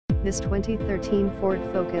This 2013 Ford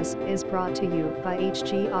Focus is brought to you by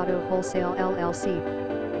HG Auto Wholesale LLC.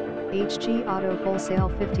 HG Auto Wholesale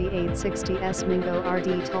 5860 S Mingo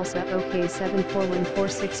Rd Tulsa OK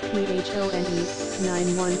 74146 PHONE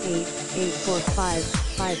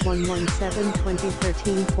 918-845-5117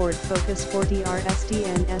 2013 Ford Focus 4DR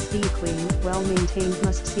SDN SD Clean, well-maintained,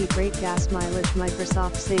 must-see, great gas mileage,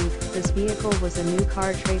 Microsoft Sync. This vehicle was a new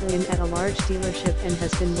car trade-in at a large dealership and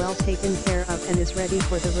has been well taken care of and is ready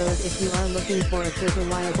for the road. If you are looking for a good,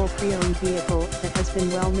 reliable pre-owned vehicle that has been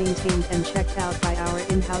well maintained and checked out by our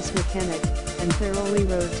in-house mechanic and thoroughly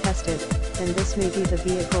road tested, then this may be the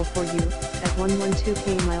vehicle for you. At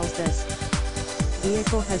 112k miles, this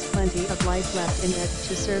vehicle has plenty of life left in it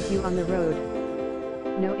to serve you on the road.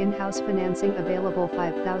 No in-house financing available.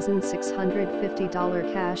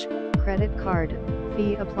 $5,650 cash, credit card,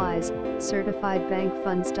 fee applies, certified bank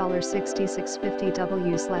funds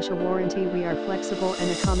 $6650 a warranty. We are flexible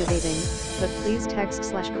and accommodating, but please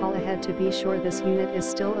text/call ahead to be sure this unit is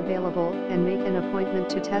still available and make an appointment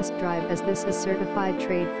to test drive, as this is certified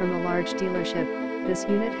trade from a large dealership. This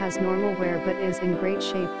unit has normal wear but is in great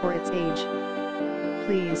shape for its age.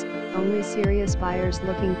 Please, only serious buyers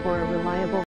looking for a reliable